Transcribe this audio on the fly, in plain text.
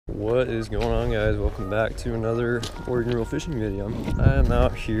What is going on, guys? Welcome back to another Oregon Reel fishing video. I am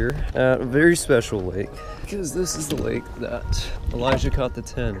out here at a very special lake because this is the lake that Elijah caught the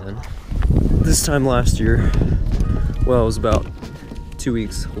 10 in. This time last year, well, it was about 2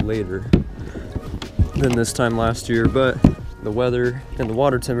 weeks later than this time last year, but the weather and the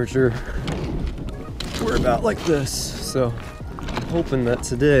water temperature were about like this. So I'm hoping that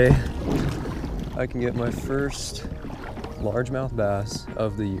today I can get my first largemouth bass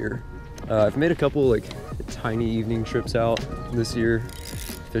of the year. I've made a couple like tiny evening trips out this year,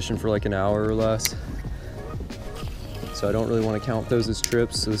 fishing for like an hour or less. So I don't really want to count those as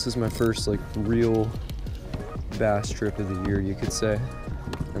trips. So this is my first like real bass trip of the year, you could say.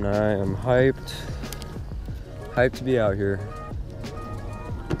 And I am hyped to be out here.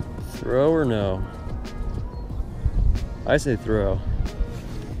 Throw or no? I say throw.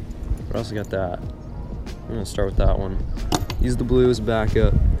 But I also got that. I'm gonna start with that one. Use the blue as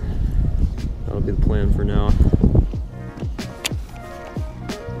backup. That'll be the plan for now.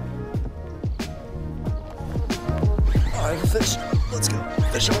 I have a fish. Let's go.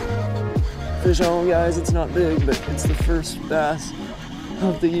 Fish on. Fish on, guys. It's not big, but it's the first bass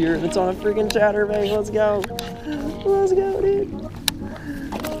of the year, and it's on a freaking chatterbait. Let's go. Let's go, dude.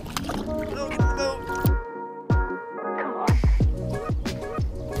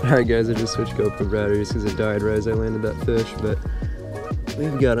 Alright guys, I just switched GoPro batteries because it died right as I landed that fish, but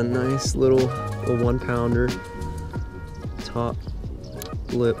we've got a nice little 1 pounder top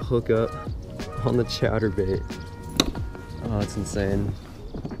lip hookup on the chatterbait. Oh, it's insane.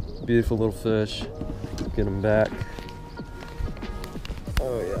 Beautiful little fish. Get him back.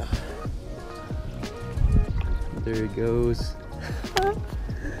 Oh yeah. There he goes.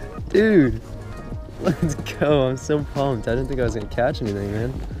 Dude, let's go. I'm so pumped. I didn't think I was gonna catch anything,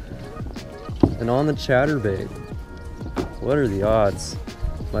 man. And on the chatterbait. What are the odds?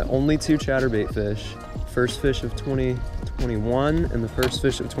 My only 2 chatterbait fish. First fish of 2021 and the first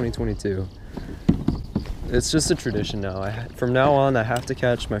fish of 2022. It's just a tradition now. From now on, I have to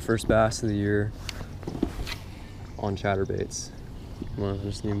catch my first bass of the year on chatterbaits. Come on, I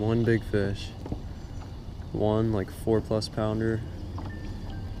just need one big fish. One like 4+ pounder.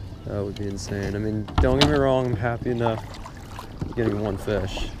 That would be insane. I mean, don't get me wrong, I'm happy enough getting one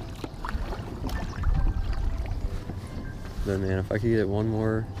fish. But man, if I could get one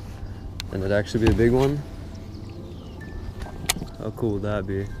more and it'd actually be a big one, how cool would that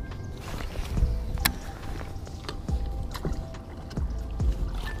be?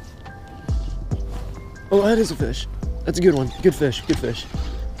 Oh, that is a fish. That's a good one. Good fish, good fish.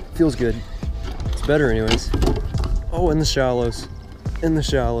 Feels good. It's better anyways. Oh, in the shallows. In the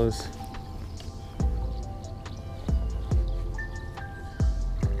shallows.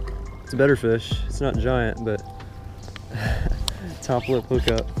 It's a better fish. It's not giant, but top lip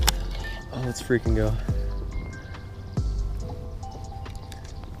hookup. Oh, let's freaking go.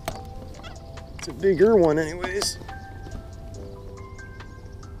 It's a bigger one anyways.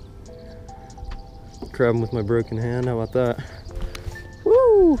 Grab him with my broken hand. How about that?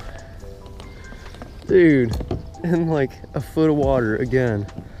 Woo! Dude, in like a foot of water again.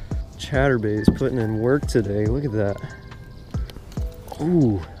 Chatterbait is putting in work today. Look at that.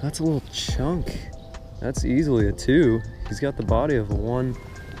 Ooh, that's a little chunk. That's easily a 2. He's got the body of a 1.2,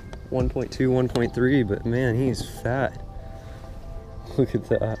 1.3, but man, he's fat. Look at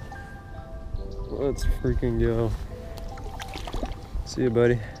that. Let's freaking go. See you,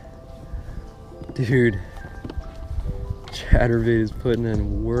 buddy. Dude, chatterbait is putting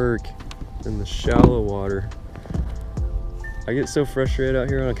in work in the shallow water. I get so frustrated out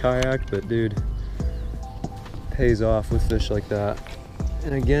here on a kayak, but dude, pays off with fish like that.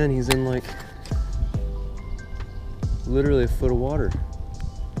 And again, he's in like literally a foot of water.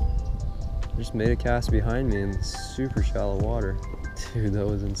 Just made a cast behind me in super shallow water. Dude, that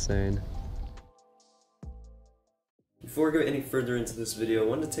was insane. Before we go any further into this video, I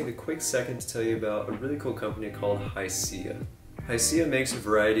wanted to take a quick second to tell you about a really cool company called Hysia. Hysia makes a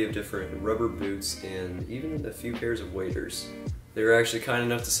variety of different rubber boots and even a few pairs of waders. They were actually kind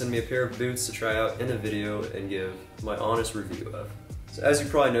enough to send me a pair of boots to try out in a video and give my honest review of. So as you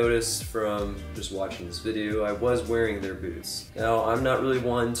probably noticed from just watching this video, I was wearing their boots. Now, I'm not really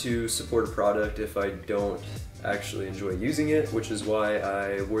one to support a product if I don't actually enjoy using it, which is why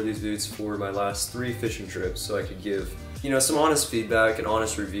I wore these boots for my last 3 fishing trips, so I could give, you know, some honest feedback and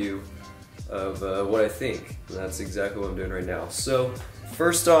honest review of what I think. And that's exactly what I'm doing right now. So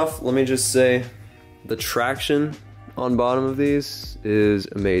first off, let me just say the traction on bottom of these is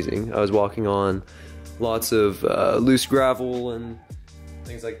amazing. I was walking on lots of loose gravel and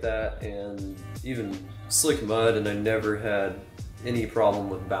things like that, and even slick mud, and I never had any problem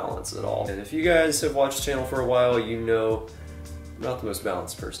with balance at all. And if you guys have watched the channel for a while, you know I'm not the most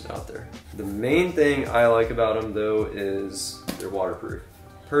balanced person out there. The main thing I like about them though is they're waterproof.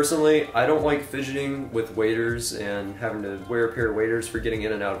 Personally, I don't like fidgeting with waders and having to wear a pair of waders for getting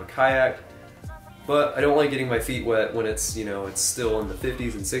in and out of a kayak, but I don't like getting my feet wet when it's, you know, it's still in the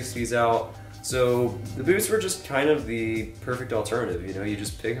 50s and 60s out. So the boots were just kind of the perfect alternative. You know, you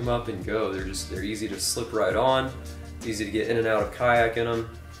just pick them up and go. They're easy to slip right on. It's easy to get in and out of kayak in them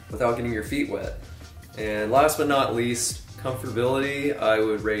without getting your feet wet. And last but not least, comfortability I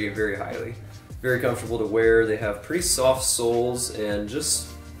would rate very highly. Very comfortable to wear. They have pretty soft soles and just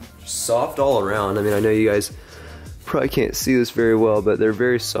soft all around. I mean, I know you guys probably can't see this very well, but they're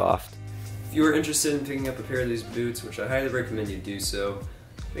very soft. If you are interested in picking up a pair of these boots, which I highly recommend you do so,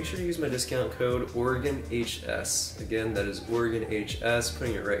 make sure to use my discount code OregonHS. Again, that is OregonHS,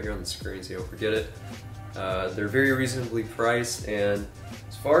 putting it right here on the screen so you don't forget it. They're very reasonably priced, and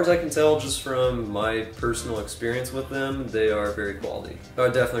as far as I can tell just from my personal experience with them, they are very quality. I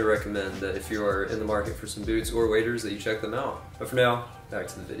would definitely recommend that if you are in the market for some boots or waders that you check them out. But for now, back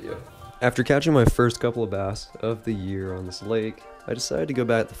to the video. After catching my first couple of bass of the year on this lake, I decided to go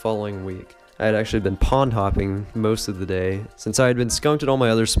back the following week. I had actually been pond hopping most of the day. Since I had been skunked at all my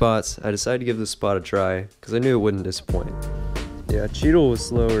other spots, I decided to give this spot a try because I knew it wouldn't disappoint. Yeah, Cheetle was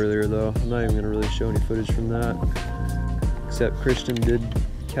slow earlier though. I'm not even going to really show any footage from that. Except Christian did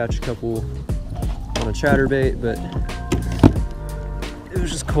catch a couple on a chatterbait, but it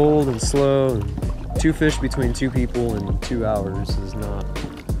was just cold and slow. And 2 fish between 2 people in 2 hours is not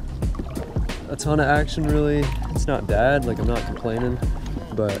a ton of action really. It's not bad, like I'm not complaining,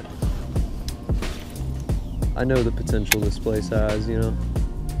 but I know the potential this place has, you know.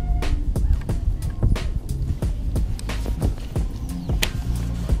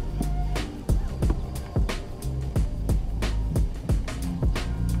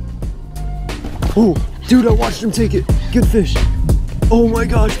 Oh, dude, I watched him take it. Good fish. Oh my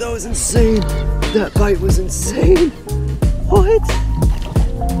gosh, that was insane. That bite was insane. What?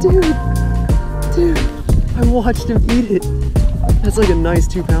 Dude, I watched him eat it. That's like a nice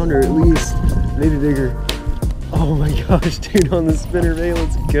 2-pounder at least, maybe bigger. Oh my gosh, dude, on the spinnerbait,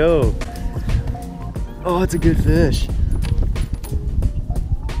 let's go. Oh, it's a good fish.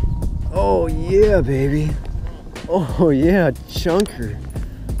 Oh yeah, baby. Oh yeah, chunker.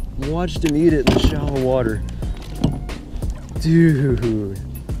 Watched him eat it in the shallow water. Dude,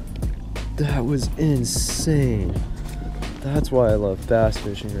 that was insane. That's why I love bass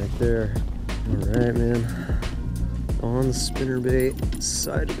fishing right there. All right, man. On the spinnerbait,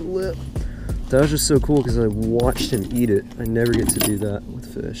 side of the lip. That was just so cool because I watched him eat it. I never get to do that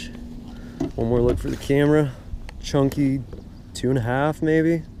with fish. One more look for the camera. Chunky 2.5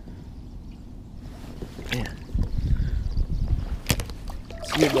 maybe. Man.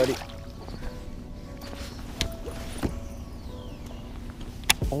 See you, buddy.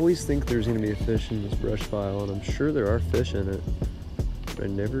 Always think there's gonna be a fish in this brush pile, and I'm sure there are fish in it, but I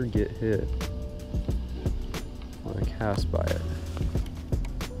never get hit when I cast by it.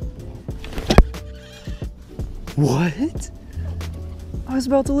 What? I was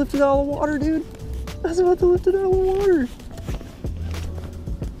about to lift it out of the water, dude. I was about to lift it out of the water.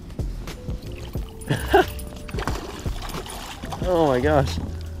 Oh my gosh.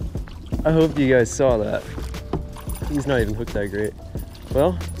 I hope you guys saw that. He's not even hooked that great.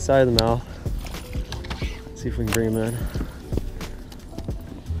 Well, side of the mouth. Let's see if we can bring him in.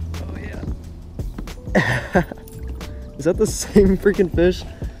 Oh yeah. Is that the same freaking fish?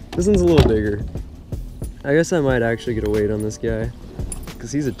 This one's a little bigger. I guess I might actually get a weight on this guy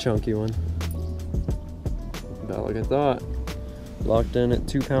because he's a chunky one. About like I thought. Locked in at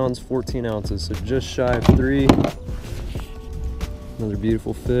 2 pounds, 14 ounces, so just shy of 3. Another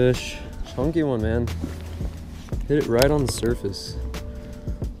beautiful fish. Chunky one, man. Hit it right on the surface.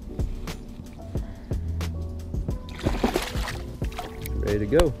 Ready to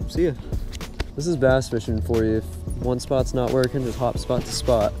go. See ya. This is bass fishing for you. If one spot's not working, just hop spot to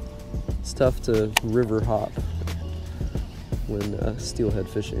spot. It's tough to river hop when steelhead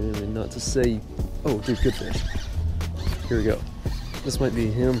fishing. I mean, not to say, oh dude, good fish. Here we go. This might be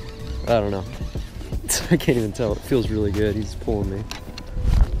him. I don't know. I can't even tell. It feels really good. He's pulling me.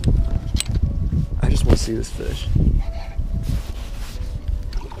 I just want to see this fish.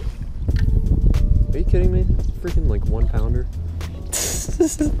 Are you kidding me? It's freaking like 1 pounder.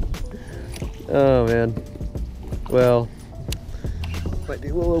 Oh man. Well, might be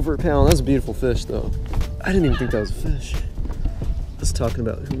a little over a pound. That's a beautiful fish though. I didn't even think that was a fish. I was talking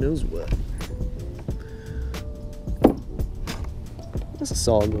about who knows what. That's a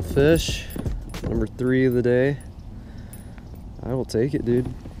solid little fish. Number 3 of the day. I will take it,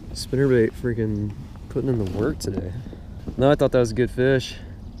 dude. Spinnerbait freaking putting in the work today. No, I thought that was a good fish.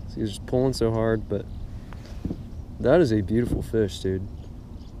 He was just pulling so hard, but that is a beautiful fish, dude.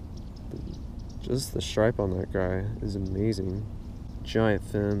 Just the stripe on that guy is amazing. Giant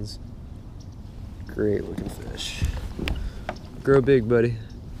fins. Great looking fish. Grow big, buddy.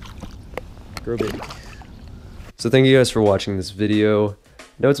 Grow big. So thank you guys for watching this video.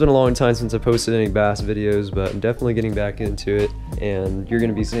 I know it's been a long time since I posted any bass videos, but I'm definitely getting back into it, and you're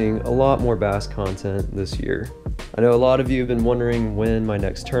gonna be seeing a lot more bass content this year. I know a lot of you have been wondering when my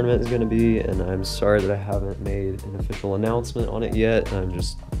next tournament is gonna be, and I'm sorry that I haven't made an official announcement on it yet. I'm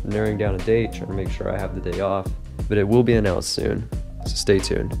just narrowing down a date, trying to make sure I have the day off, but it will be announced soon, so stay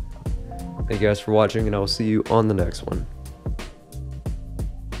tuned. Thank you guys for watching, and I will see you on the next one.